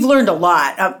we've learned a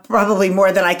lot, probably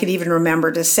more than I could even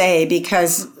remember to say,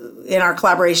 because in our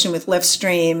collaboration with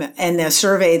Liftstream and the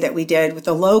survey that we did with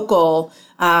the local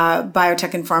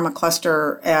biotech and pharma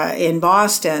cluster in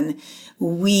Boston,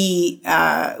 we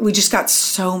just got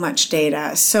so much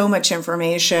data, so much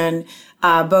information,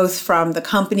 both from the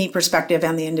company perspective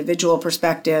and the individual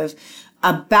perspective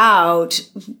about,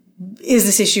 is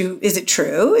this issue, is it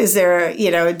true? Is there,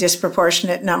 a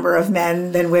disproportionate number of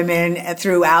men than women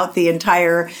throughout the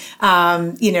entire,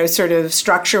 sort of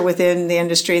structure within the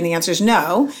industry? And the answer is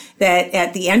no, that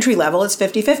at the entry level, it's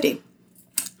 50-50.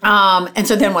 And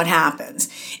so then what happens?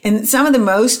 And some of the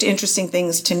most interesting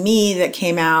things to me that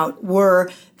came out were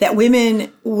that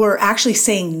women were actually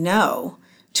saying no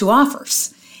to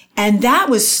offers. And that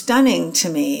was stunning to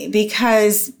me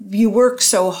because you work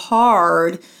so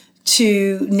hard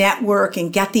to network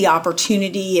and get the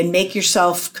opportunity and make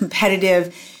yourself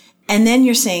competitive. And then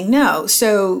you're saying no.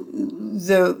 So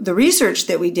the research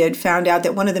that we did found out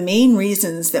that one of the main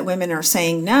reasons that women are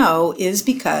saying no is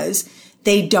because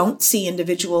they don't see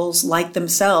individuals like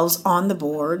themselves on the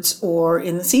boards or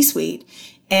in the C-suite.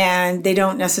 And they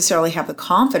don't necessarily have the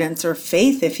confidence or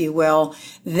faith, if you will,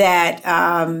 that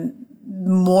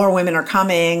more women are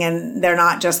coming and they're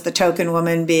not just the token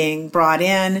woman being brought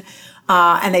in.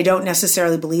 And they don't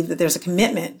necessarily believe that there's a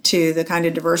commitment to the kind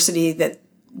of diversity that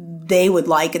they would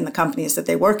like in the companies that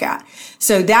they work at.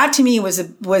 So that to me was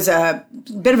a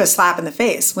bit of a slap in the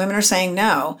face. Women are saying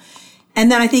no. And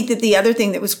then I think that the other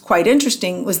thing that was quite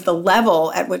interesting was the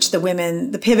level at which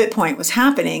the pivot point was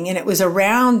happening. And it was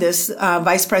around this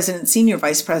vice president, senior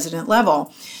vice president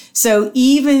level. So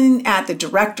even at the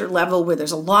director level where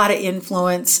there's a lot of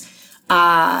influence,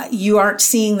 you aren't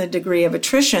seeing the degree of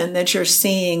attrition that you're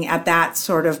seeing at that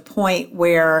sort of point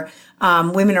where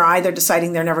women are either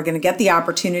deciding they're never going to get the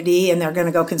opportunity and they're going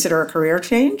to go consider a career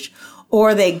change,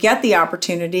 or they get the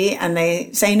opportunity and they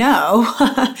say no,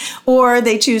 or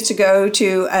they choose to go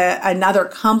to another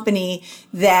company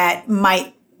that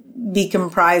might be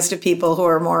comprised of people who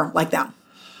are more like them.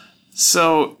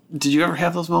 So did you ever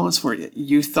have those moments where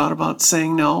you thought about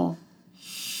saying no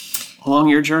along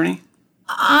your journey?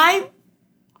 I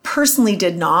personally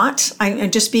did not.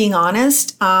 I'm just being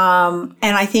honest. And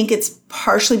I think it's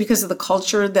partially because of the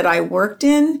culture that I worked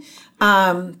in.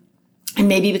 And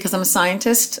maybe because I'm a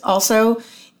scientist also.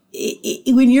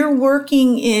 When you're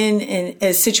working in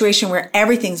a situation where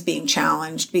everything's being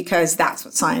challenged, because that's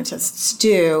what scientists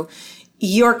do,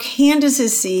 your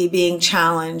candidacy being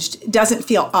challenged doesn't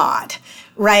feel odd,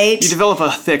 right? You develop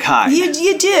a thick hide.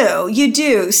 You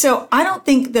do. So I don't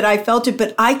think that I felt it,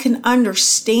 but I can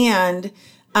understand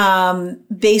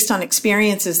based on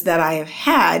experiences that I have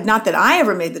had, not that I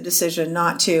ever made the decision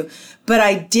not to, but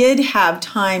I did have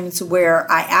times where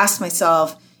I asked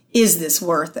myself, is this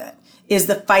worth it? is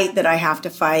the fight that I have to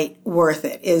fight worth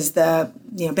it? Is the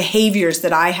behaviors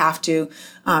that I have to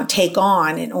take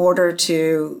on in order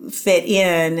to fit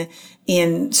in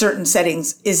certain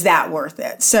settings, is that worth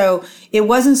it? So it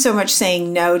wasn't so much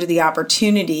saying no to the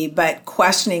opportunity, but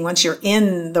questioning, once you're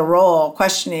in the role,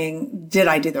 questioning, did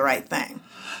I do the right thing?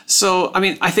 So,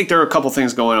 I think there are a couple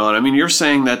things going on. You're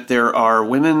saying that there are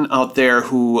women out there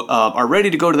who are ready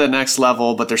to go to that next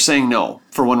level, but they're saying no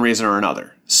for one reason or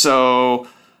another. So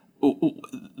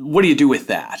what do you do with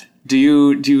that? Do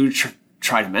you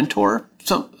try to mentor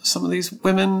some of these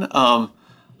women?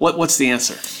 What's the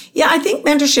answer? Yeah, I think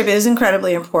mentorship is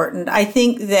incredibly important. I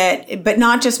think that, but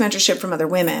not just mentorship from other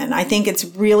women. I think it's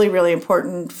really, really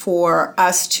important for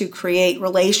us to create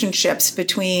relationships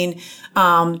between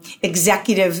young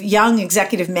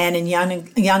executive men and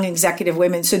young executive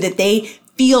women, so that they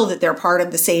feel that they're part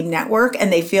of the same network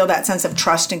and they feel that sense of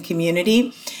trust and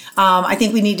community. I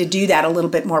think we need to do that a little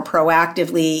bit more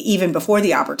proactively, even before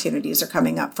the opportunities are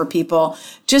coming up for people,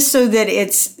 just so that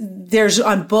there's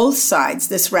on both sides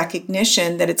this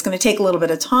recognition that it's going to take a little bit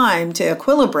of time to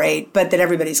equilibrate, but that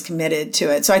everybody's committed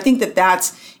to it. So I think that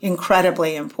that's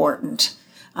incredibly important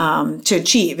to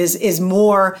achieve, is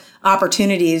more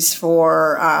opportunities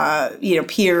for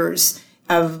peers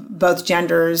of both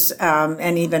genders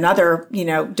and even other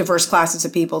diverse classes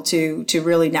of people to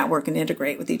really network and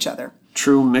integrate with each other.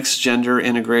 True mixed gender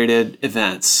integrated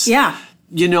events. Yeah.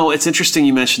 It's interesting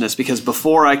you mentioned this, because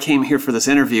before I came here for this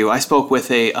interview, I spoke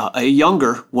with a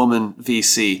younger woman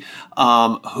VC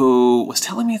who was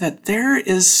telling me that there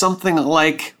is something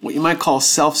like what you might call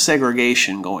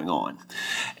self-segregation going on.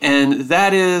 And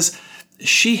that is,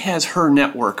 she has her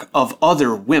network of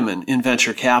other women in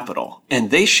venture capital,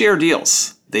 and they share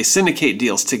deals. They syndicate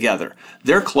deals together.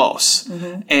 They're close.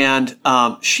 Mm-hmm.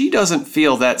 And she doesn't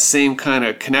feel that same kind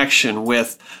of connection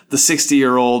with the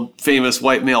 60-year-old famous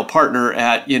white male partner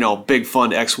at, big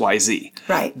fund XYZ.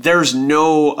 Right. There's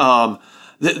no,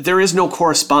 there is no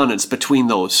correspondence between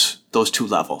those two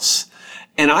levels.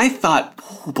 And I thought,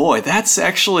 oh boy, that's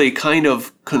actually kind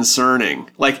of concerning.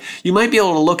 Like, you might be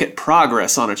able to look at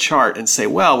progress on a chart and say,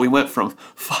 well, we went from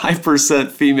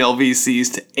 5% female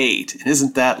VCs to 8%. And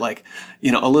isn't that like,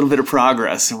 a little bit of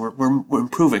progress, and we're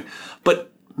improving?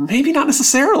 But maybe not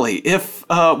necessarily if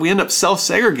we end up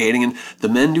self-segregating and the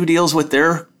men do deals with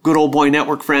their good old boy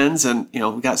network friends, and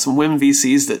we got some women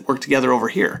VCs that work together over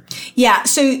here. Yeah.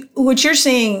 So what you're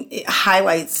saying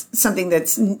highlights something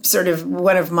that's sort of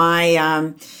one of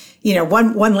my,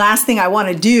 one last thing I want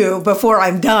to do before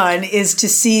I'm done is to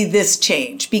see this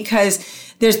change, because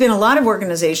there's been a lot of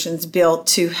organizations built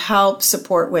to help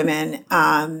support women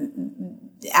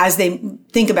as they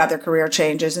think about their career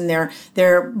changes, and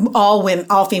they're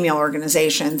all female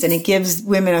organizations, and it gives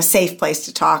women a safe place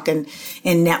to talk and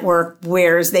network,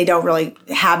 whereas they don't really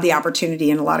have the opportunity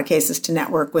in a lot of cases to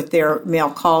network with their male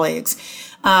colleagues.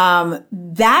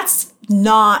 That's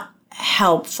not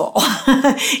helpful.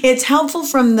 It's helpful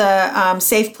from the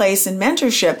safe place and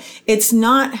mentorship. It's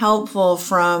not helpful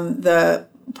from the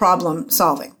problem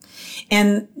solving.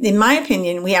 And in my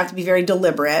opinion, we have to be very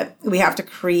deliberate. We have to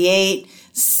create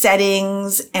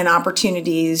settings and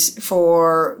opportunities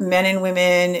for men and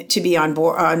women to be on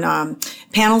board on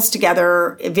panels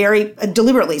together, very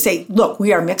deliberately say, look,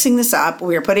 we are mixing this up.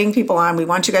 We are putting people on. We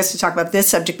want you guys to talk about this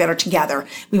subject matter together.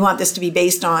 We want this to be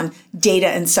based on data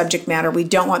and subject matter. We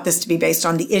don't want this to be based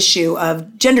on the issue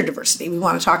of gender diversity. We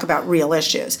want to talk about real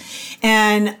issues.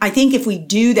 And I think if we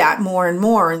do that more and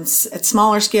more, and at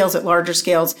smaller scales, at larger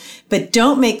scales, but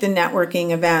don't make the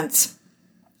networking events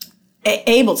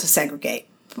able to segregate,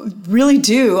 really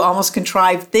do almost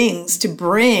contrive things to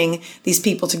bring these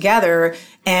people together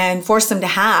and force them to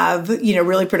have,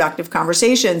 really productive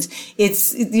conversations.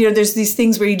 It's, there's these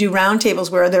things where you do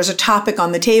roundtables where there's a topic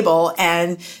on the table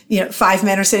and, 5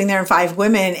 men are sitting there and 5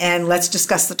 women, and let's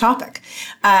discuss the topic.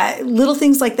 Little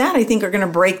things like that, I think, are going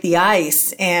to break the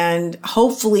ice. And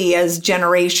hopefully as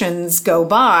generations go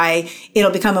by, it'll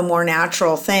become a more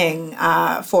natural thing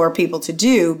for people to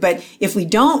do. But if we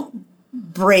don't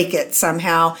break it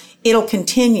somehow, it'll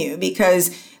continue,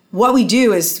 because what we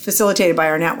do is facilitated by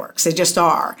our networks. They just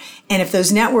are. And if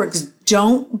those networks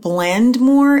don't blend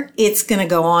more, it's going to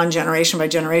go on generation by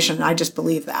generation. I just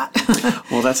believe that.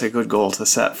 Well, that's a good goal to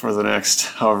set for the next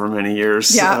however many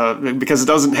years. Yeah. Because it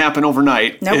doesn't happen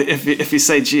overnight. Nope. If you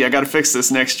say, gee, I got to fix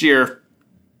this next year,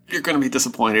 you're going to be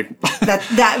disappointed.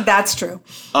 That's true.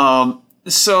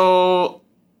 So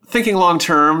thinking long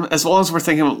term, as long as we're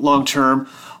thinking long term,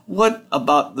 what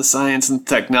about the science and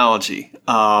technology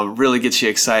really gets you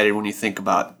excited when you think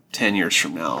about 10 years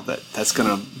from now that's going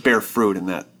to bear fruit in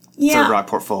that Third Rock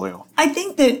portfolio? I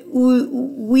think that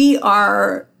we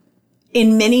are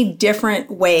in many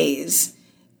different ways,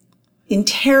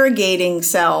 interrogating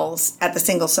cells at the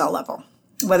single cell level,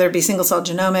 whether it be single cell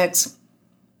genomics,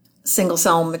 single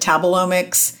cell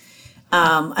metabolomics,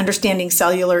 understanding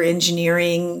cellular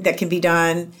engineering that can be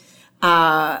done.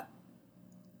 I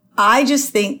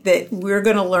just think that we're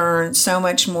going to learn so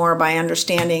much more by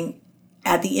understanding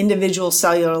at the individual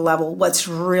cellular level what's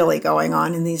really going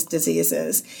on in these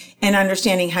diseases and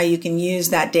understanding how you can use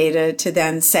that data to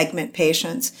then segment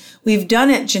patients. We've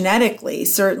done it genetically,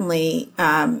 certainly,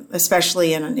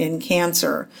 especially in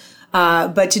cancer,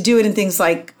 but to do it in things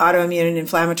like autoimmune and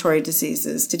inflammatory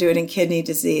diseases, to do it in kidney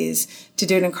disease, to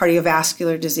do it in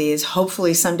cardiovascular disease,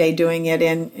 hopefully someday doing it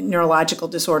in neurological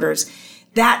disorders.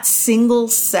 That single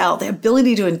cell, the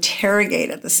ability to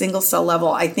interrogate at the single cell level,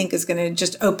 I think is going to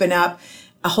just open up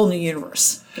a whole new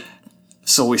universe.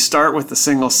 So we start with the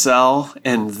single cell,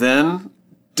 and then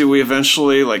do we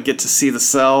eventually get to see the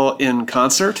cell in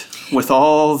concert with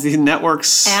all the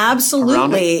networks?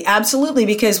 Absolutely, absolutely.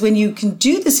 Because when you can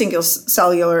do the single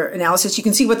cellular analysis, you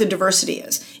can see what the diversity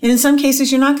is. And in some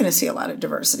cases, you're not going to see a lot of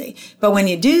diversity. But when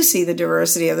you do see the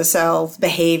diversity of the cell's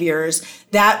behaviors,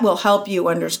 that will help you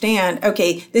understand,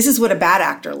 okay, this is what a bad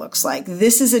actor looks like.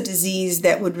 This is a disease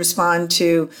that would respond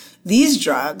to these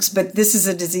drugs, but this is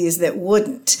a disease that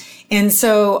wouldn't. And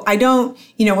so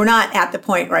we're not at the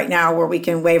point right now where we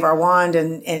can wave our wand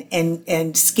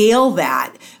and scale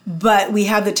that, but we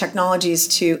have the technologies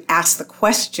to ask the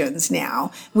questions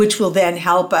now, which will then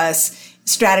help us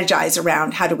strategize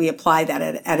around how do we apply that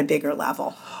at a bigger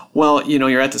level. Well,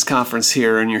 you're at this conference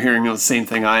here and you're hearing the same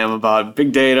thing I am about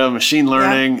big data, machine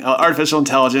learning, artificial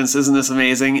intelligence. Isn't this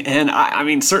amazing? And I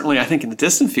mean, certainly I think in the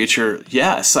distant future,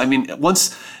 yes. I mean,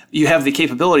 once you have the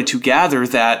capability to gather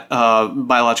that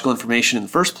biological information in the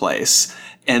first place,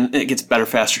 and it gets better,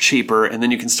 faster, cheaper, and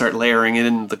then you can start layering it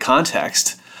in the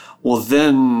context, well,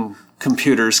 then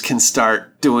computers can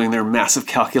start doing their massive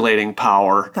calculating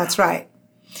power. That's right.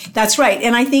 That's right.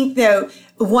 And I think, though,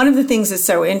 one of the things that's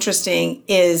so interesting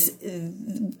is,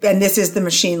 and this is the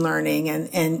machine learning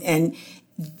and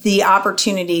the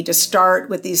opportunity to start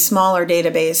with these smaller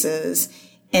databases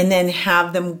and then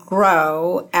have them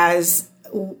grow as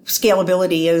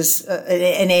scalability is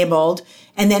enabled,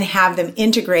 and then have them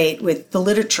integrate with the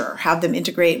literature, have them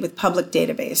integrate with public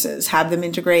databases, have them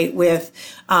integrate with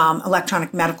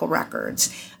electronic medical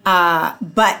records,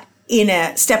 but in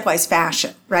a stepwise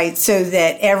fashion, right? So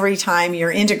that every time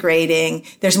you're integrating,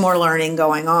 there's more learning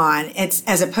going on. It's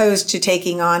as opposed to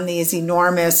taking on these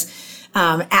enormous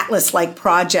atlas-like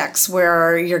projects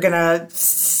where you're going to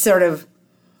sort of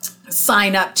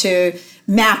sign up to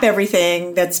map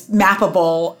everything that's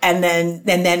mappable, and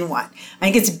then what? I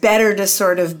think it's better to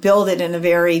sort of build it in a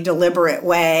very deliberate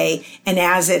way, and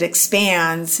as it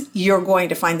expands, you're going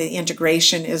to find that the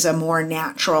integration is a more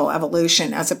natural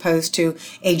evolution as opposed to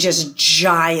a just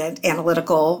giant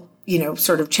analytical,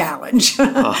 sort of challenge.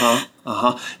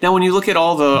 Now, when you look at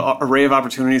all the array of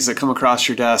opportunities that come across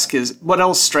your desk, what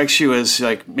else strikes you as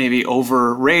maybe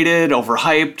overrated,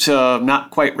 overhyped,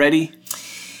 not quite ready?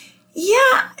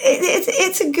 Yeah,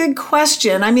 it's a good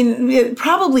question. I mean, it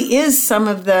probably is some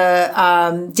of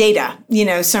the data,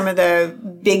 some of the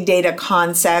big data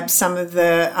concepts, some of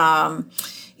the,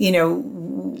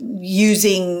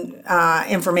 using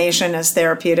information as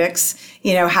therapeutics.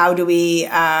 How do we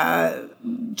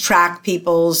track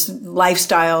people's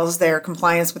lifestyles, their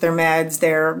compliance with their meds,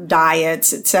 their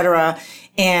diets, et cetera,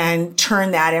 and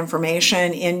turn that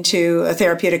information into a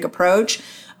therapeutic approach?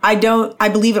 I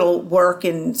believe it'll work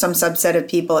in some subset of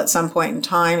people at some point in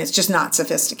time. It's just not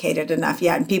sophisticated enough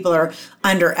yet. And people are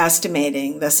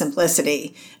underestimating the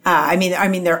simplicity. I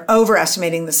mean, they're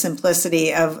overestimating the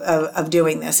simplicity of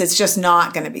doing this. It's just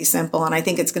not going to be simple. And I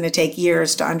think it's going to take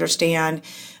years to understand,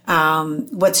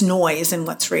 what's noise and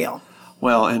what's real.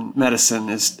 Well, and medicine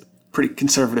is a pretty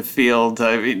conservative field.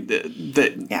 I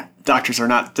mean, doctors are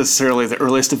not necessarily the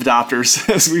earliest adopters,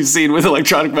 as we've seen with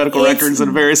electronic medical records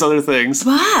and various other things.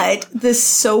 But the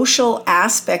social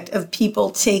aspect of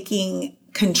people taking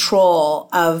control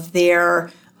of their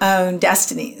own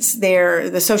destinies,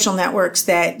 the social networks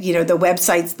that, the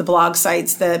websites, the blog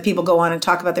sites, the people go on and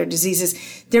talk about their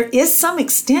diseases, there is some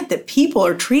extent that people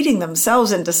are treating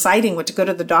themselves and deciding what to go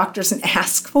to the doctors and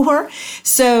ask for.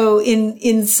 So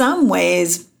in some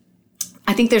ways,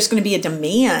 I think there's going to be a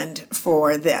demand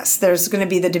for this. There's going to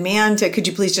be the demand to, could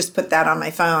you please just put that on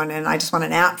my phone? And I just want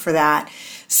an app for that.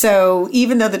 So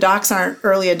even though the docs aren't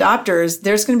early adopters,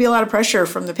 there's going to be a lot of pressure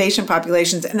from the patient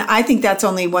populations. And I think that's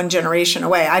only one generation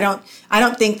away. I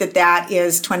don't think that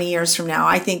is 20 years from now.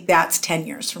 I think that's 10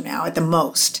 years from now at the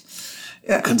most.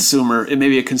 consumer, it may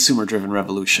be a consumer-driven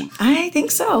revolution. I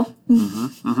think so.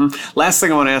 Last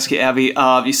thing I want to ask you, Abbie,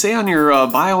 you say on your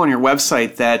bio on your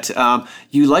website that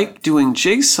you like doing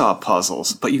jigsaw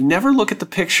puzzles, but you never look at the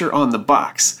picture on the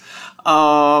box.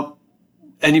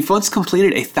 And you've once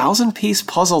completed a 1,000-piece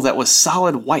puzzle that was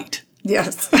solid white.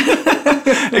 Yes.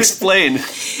 Explain.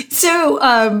 So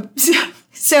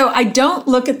I don't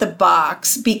look at the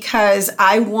box because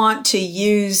I want to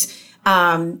use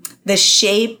the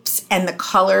shapes and the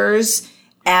colors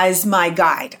as my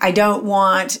guide. I don't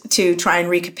want to try and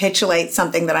recapitulate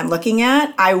something that I'm looking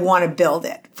at. I want to build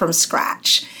it from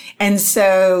scratch. And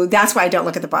so that's why I don't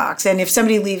look at the box. And if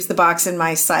somebody leaves the box in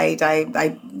my site,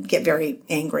 I get very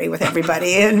angry with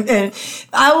everybody. and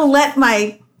I will let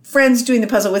my friends doing the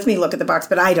puzzle with me look at the box,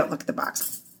 but I don't look at the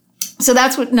box. So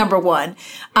that's what number one.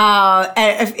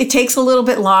 It takes a little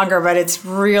bit longer, but it's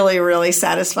really, really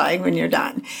satisfying when you're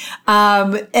done.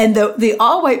 And the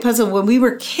all-white puzzle, when we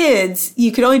were kids,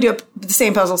 you could only do the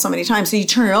same puzzle so many times. So you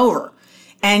turn it over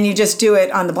and you just do it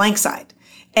on the blank side.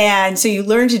 And so you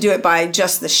learn to do it by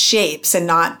just the shapes and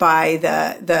not by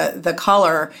the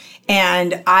color.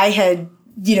 And I had,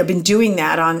 been doing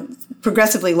that on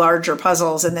progressively larger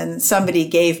puzzles. And then somebody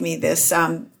gave me this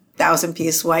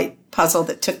 1,000-piece white puzzle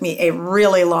that took me a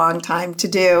really long time to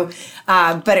do.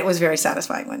 But it was very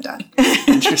satisfying when done.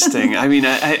 Interesting. I mean,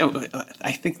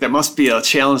 I think there must be a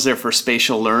challenge there for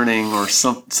spatial learning or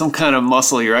some kind of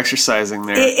muscle you're exercising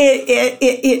there.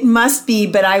 It must be,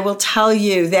 but I will tell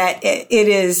you that it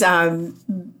is,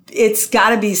 it's got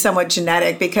to be somewhat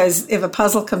genetic, because if a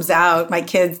puzzle comes out, my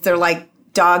kids, they're like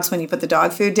dogs when you put the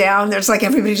dog food down. There's like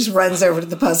everybody just runs over to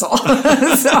the puzzle.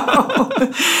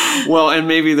 Well, and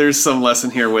maybe there's some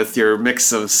lesson here with your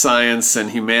mix of science and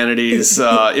humanities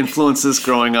influences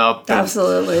growing up.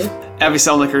 Absolutely. Abbie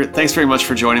Celniker, thanks very much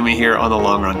for joining me here on The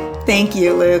Long Run. Thank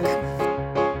you, Luke.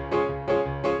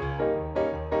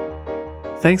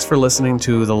 Thanks for listening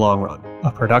to The Long Run,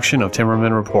 a production of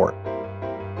Timmerman Report.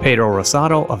 Pedro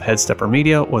Rosado of Headstepper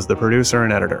Media was the producer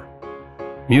and editor.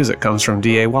 Music comes from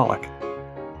D.A. Wallach.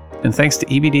 And thanks to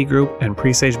EBD Group and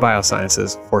Presage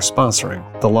Biosciences for sponsoring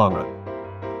The Long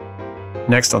Run.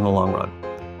 Next on The Long Run,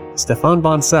 Stefan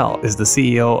Boncel is the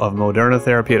CEO of Moderna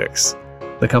Therapeutics,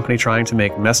 the company trying to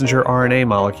make messenger RNA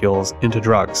molecules into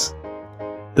drugs.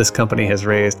 This company has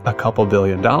raised a couple $2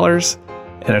 billion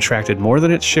and attracted more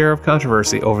than its share of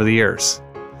controversy over the years.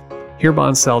 Hear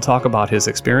Boncel talk about his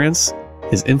experience,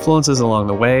 his influences along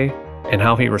the way, and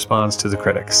how he responds to the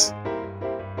critics.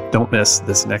 Don't miss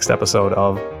this next episode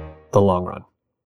of The Long Run.